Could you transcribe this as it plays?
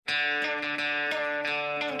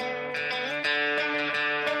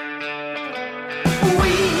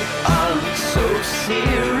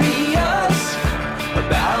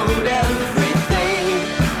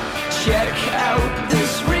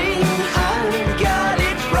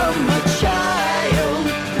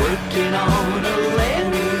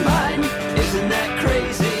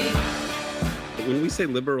say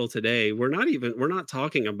liberal today, we're not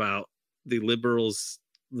talking about the liberals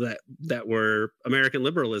that were American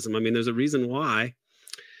liberalism. I mean, there's a reason why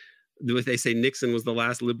they say Nixon was the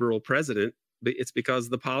last liberal president, but it's because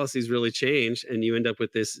the policies really changed and you end up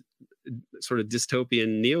with this sort of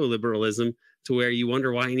dystopian neoliberalism to where you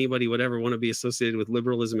wonder why anybody would ever want to be associated with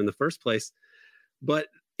liberalism in the first place. But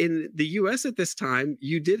in the US at this time,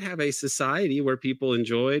 you did have a society where people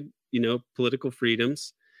enjoyed, political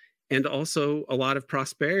freedoms and also a lot of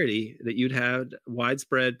prosperity, that you'd had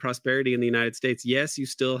widespread prosperity in the United States. Yes, you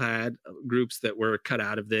still had groups that were cut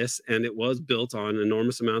out of this, and it was built on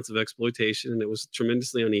enormous amounts of exploitation, and it was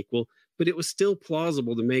tremendously unequal, but it was still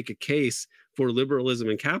plausible to make a case for liberalism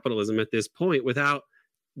and capitalism at this point without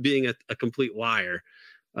being a complete liar.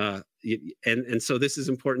 And so this is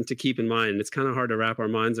important to keep in mind. It's kind of hard to wrap our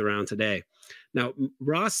minds around today. Now,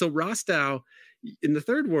 Rostow, in the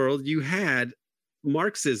third world, you had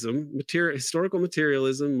Marxism, historical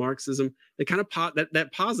materialism, Marxism, that kind of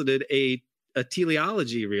that posited a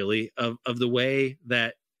teleology, really, of the way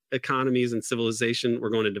that economies and civilization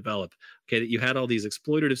were going to develop. Okay, that you had all these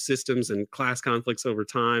exploitative systems and class conflicts over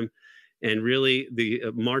time, and really the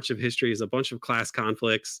march of history is a bunch of class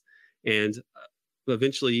conflicts, and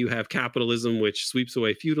eventually you have capitalism, which sweeps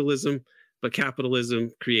away feudalism, but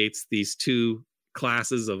capitalism creates these two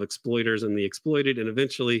classes of exploiters and the exploited, and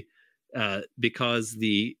eventually because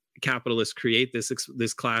the capitalists create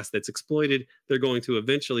this class that's exploited, they're going to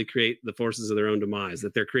eventually create the forces of their own demise,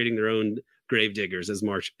 that they're creating their own gravediggers, as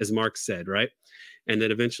Marx said, right? And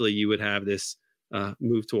then eventually you would have this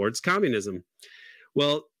move towards communism.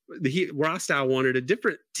 Well, Rostow wanted a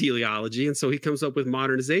different teleology, and so he comes up with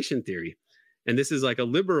modernization theory. And this is like a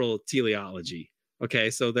liberal teleology.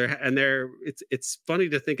 Okay, so it's funny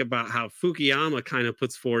to think about how Fukuyama kind of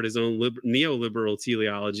puts forward his own neoliberal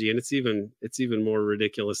teleology, and it's even more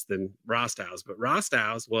ridiculous than Rostow's. But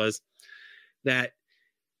Rostow's was that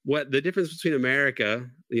what the difference between America,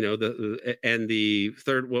 and the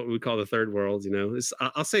third, what we call the third world,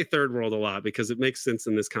 I'll say third world a lot because it makes sense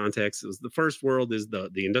in this context. It was the first world is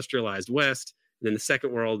the industrialized West, and then the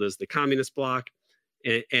second world is the communist bloc.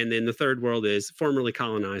 And then the third world is formerly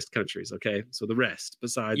colonized countries. Okay, so the rest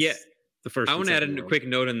besides the first. I want to add a quick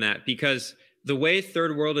note on that, because the way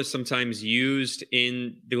third world is sometimes used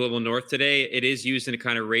in the global north today, it is used in a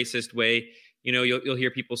kind of racist way. You'll hear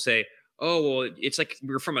people say, "Oh, well, it's like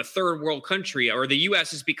we're from a third world country, or the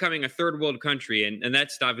U.S. is becoming a third world country," and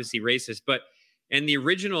that's obviously racist. But in the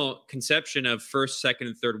original conception of first, second,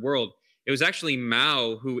 and third world, it was actually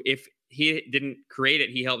Mao who, if he didn't create it,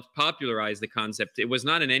 he helped popularize the concept. It was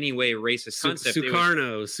not in any way a racist concept.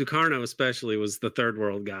 Sukarno especially was the third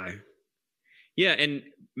world guy. Yeah, and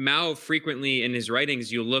Mao frequently in his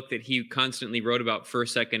writings, you look that he constantly wrote about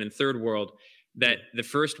first, second, and third world, that the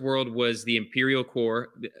first world was the imperial core.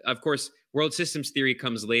 Of course, world systems theory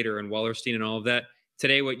comes later, and Wallerstein and all of that.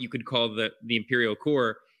 Today, what you could call the imperial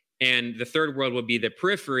core, and the third world would be the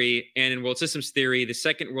periphery, and in world systems theory, the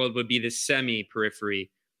second world would be the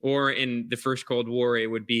semi-periphery. Or in the first Cold War, it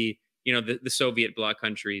would be, the Soviet bloc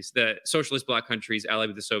countries, the socialist bloc countries allied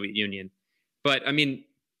with the Soviet Union. But I mean,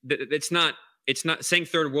 it's not saying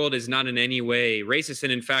third world is not in any way racist.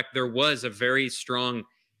 And in fact, there was a very strong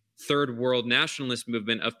third world nationalist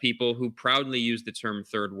movement of people who proudly used the term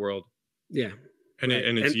third world. Yeah. And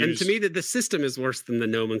to me, the system is worse than the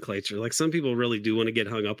nomenclature. Like, some people really do want to get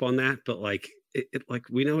hung up on that, but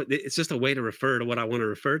we know it's just a way to refer to what I want to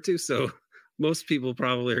refer to. So most people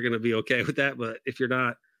probably are going to be okay with that, but if you're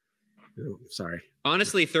not, sorry.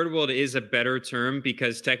 Honestly, third world is a better term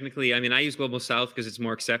because technically, I mean, I use global south because it's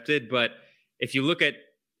more accepted, but if you look at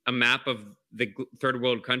a map of the third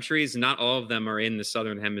world countries, not all of them are in the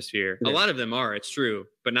southern hemisphere. Yeah. A lot of them are, it's true,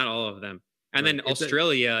 but not all of them. And then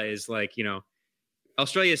Australia is like,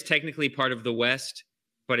 Australia is technically part of the West,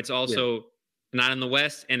 but it's also not in the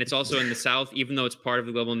West, and it's also in the South, even though it's part of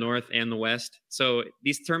the global North and the West. So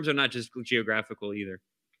these terms are not just geographical either.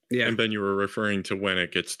 Yeah. And Ben, you were referring to when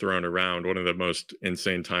it gets thrown around. One of the most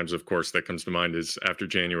insane times, of course, that comes to mind is after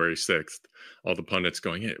January 6th, all the pundits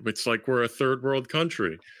going, it's like we're a third world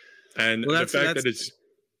country. And the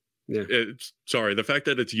fact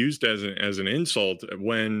that it's used as an insult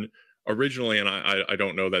when originally, and I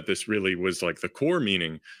don't know that this really was like the core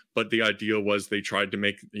meaning, but the idea was they tried to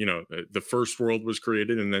make, the first world was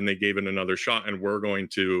created and then they gave it another shot, and we're going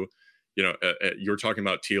to, you're talking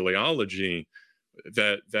about teleology,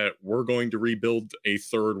 that we're going to rebuild a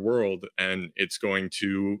third world, and it's going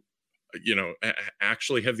to,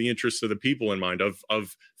 actually have the interests of the people in mind, of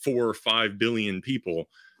 4 or 5 billion people,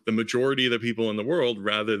 the majority of the people in the world,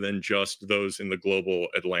 rather than just those in the global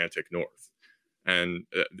Atlantic North. And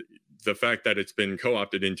the fact that it's been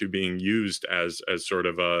co-opted into being used as sort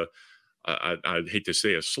of I'd hate to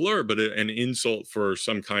say a slur, but an insult for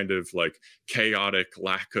some kind of like chaotic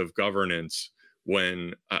lack of governance,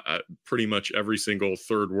 when pretty much every single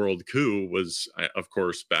third world coup was, of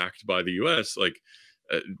course, backed by the U.S. Like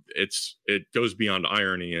it goes beyond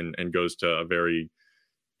irony and goes to a very,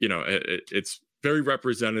 it's very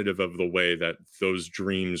representative of the way that those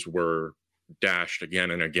dreams were dashed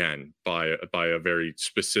again and again by a very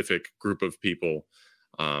specific group of people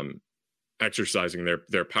exercising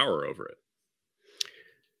their power over it.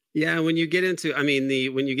 Yeah, when you get into,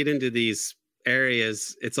 when you get into these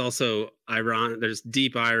areas, it's also ironic. There's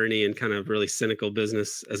deep irony and kind of really cynical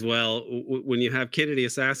business as well. When you have Kennedy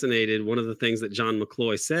assassinated, one of the things that John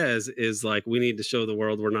McCloy says is like, we need to show the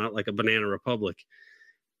world we're not like a banana republic,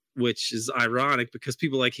 which is ironic because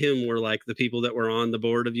people like him were like the people that were on the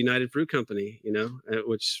board of United Fruit Company,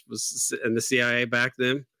 which was, and the CIA backed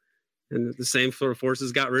them. And the same sort of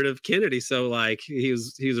forces got rid of Kennedy. So like he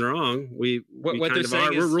was wrong. We're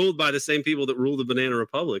ruled by the same people that rule the banana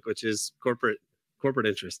republic, which is corporate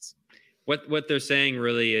interests. What they're saying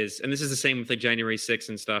really is, and this is the same with like January 6th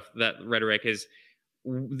and stuff, that rhetoric is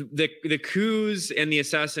the coups and the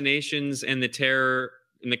assassinations and the terror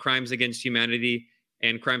and the crimes against humanity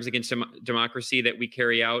and crimes against democracy that we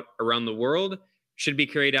carry out around the world should be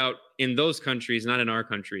carried out in those countries, not in our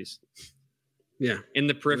countries. Yeah. In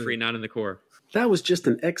the periphery, not in the core. That was just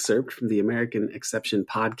an excerpt from the American Exception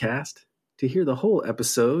podcast. To hear the whole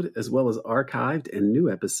episode, as well as archived and new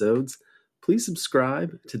episodes, please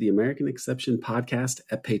subscribe to the American Exception podcast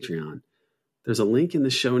at Patreon. There's a link in the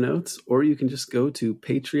show notes, or you can just go to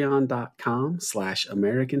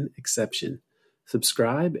patreon.com/American Exception.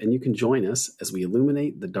 Subscribe, and you can join us as we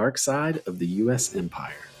illuminate the dark side of the U.S.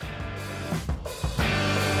 empire.